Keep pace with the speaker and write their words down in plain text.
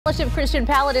Fellowship Christian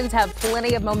Paladins have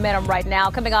plenty of momentum right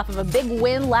now, coming off of a big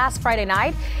win last Friday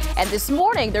night. And this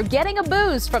morning, they're getting a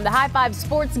boost from the High Five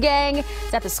Sports Gang.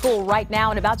 It's at the school right now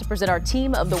and about to present our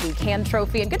Team of the Week hand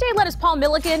trophy. And Good Day Lettuce Paul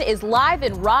Milliken is live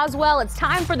in Roswell. It's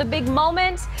time for the big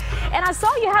moment. And I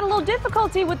saw you had a little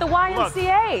difficulty with the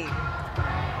YMCA.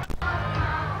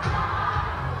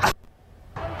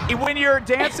 When you're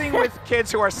dancing with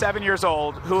kids who are 7 years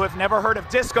old, who have never heard of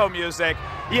disco music,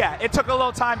 yeah, it took a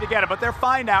little time to get it, but they're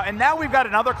fine now. And now we've got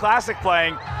another classic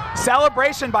playing,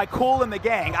 Celebration by Kool and the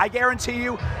Gang. I guarantee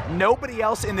you, nobody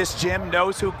else in this gym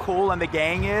knows who Kool and the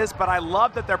Gang is, but I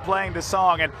love that they're playing this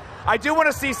song. And I do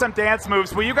want to see some dance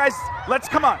moves. Will you guys,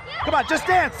 come on, just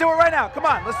dance, do it right now. Come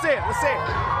on, let's see it.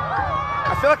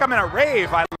 I feel like I'm in a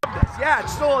rave. I love this. Yeah,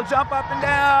 just a little jump up and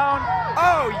down.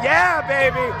 Oh, yeah,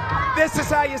 baby. This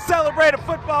is how you celebrate a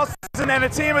football season and a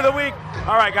Team of the Week.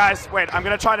 All right, guys, wait, I'm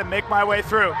going to try to make my way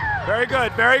through. Very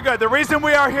good, very good. The reason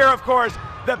we are here, of course,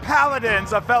 the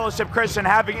Paladins of Fellowship Christian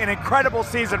having an incredible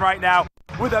season right now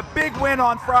with a big win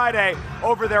on Friday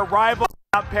over their rival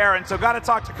Mount Perrin. So got to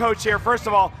talk to Coach here. First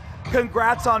of all,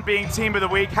 congrats on being Team of the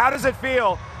Week. How does it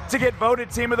feel to get voted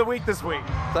Team of the Week this week?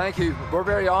 Thank you. We're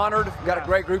very honored. We've got a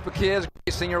great group of kids,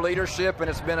 great senior leadership, and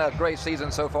it's been a great season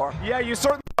so far. Yeah, you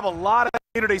certainly have a lot of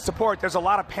community support. There's a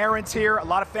lot of parents here, a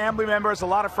lot of family members, a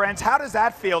lot of friends. How does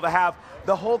that feel to have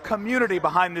the whole community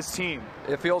behind this team?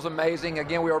 It feels amazing.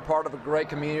 Again, we are part of a great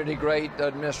community, great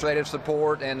administrative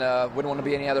support, and wouldn't want to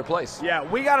be any other place. Yeah,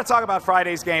 we got to talk about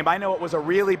Friday's game. I know it was a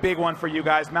really big one for you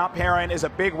guys. Mount Perrin is a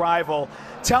big rival.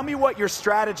 Tell me what your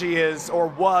strategy is or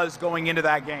was going into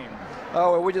that game.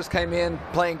 Oh, well, we just came in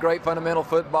playing great fundamental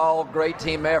football, great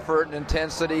team effort and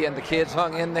intensity, and the kids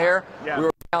hung in there. Yeah. We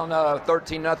were down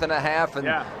 13-0 at half, and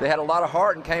they had a lot of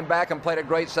heart and came back and played a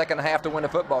great second half to win a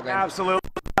football game. Absolutely.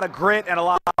 A lot of grit and a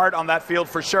lot of heart on that field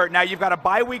for sure. Now, you've got a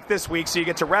bye week this week, so you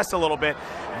get to rest a little bit.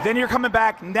 Then you're coming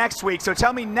back next week. So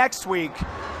tell me next week,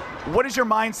 what is your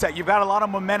mindset? You've got a lot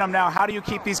of momentum now. How do you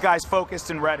keep these guys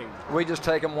focused and ready? We just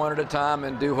take them one at a time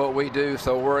and do what we do.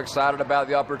 So we're excited about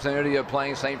the opportunity of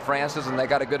playing St. Francis, and they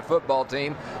got a good football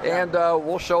team. And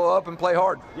we'll show up and play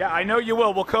hard. Yeah, I know you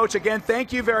will. Well, Coach, again,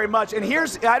 thank you very much. And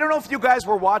I don't know if you guys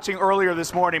were watching earlier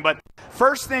this morning, but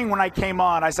first thing when I came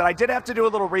on, I said I did have to do a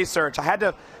little research. I had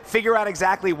to figure out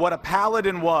exactly what a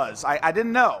paladin was. I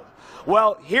didn't know.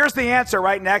 Well, here's the answer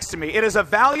right next to me. It is a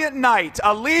valiant knight,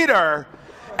 a leader,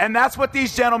 and that's what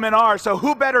these gentlemen are. So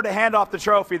who better to hand off the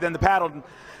trophy than the Paladin?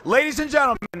 Ladies and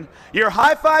gentlemen, your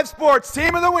High Five Sports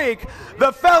Team of the Week,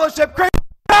 the Fellowship Christian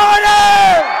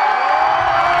Paladins!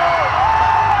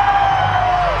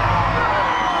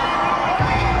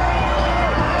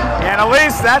 And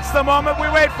Elise, that's the moment we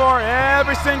wait for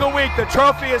every single week. The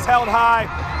trophy is held high.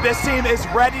 This team is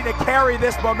ready to carry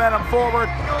this momentum forward,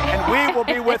 and we will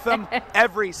be with them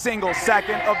every single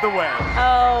second of the way.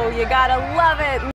 Oh, you gotta love it.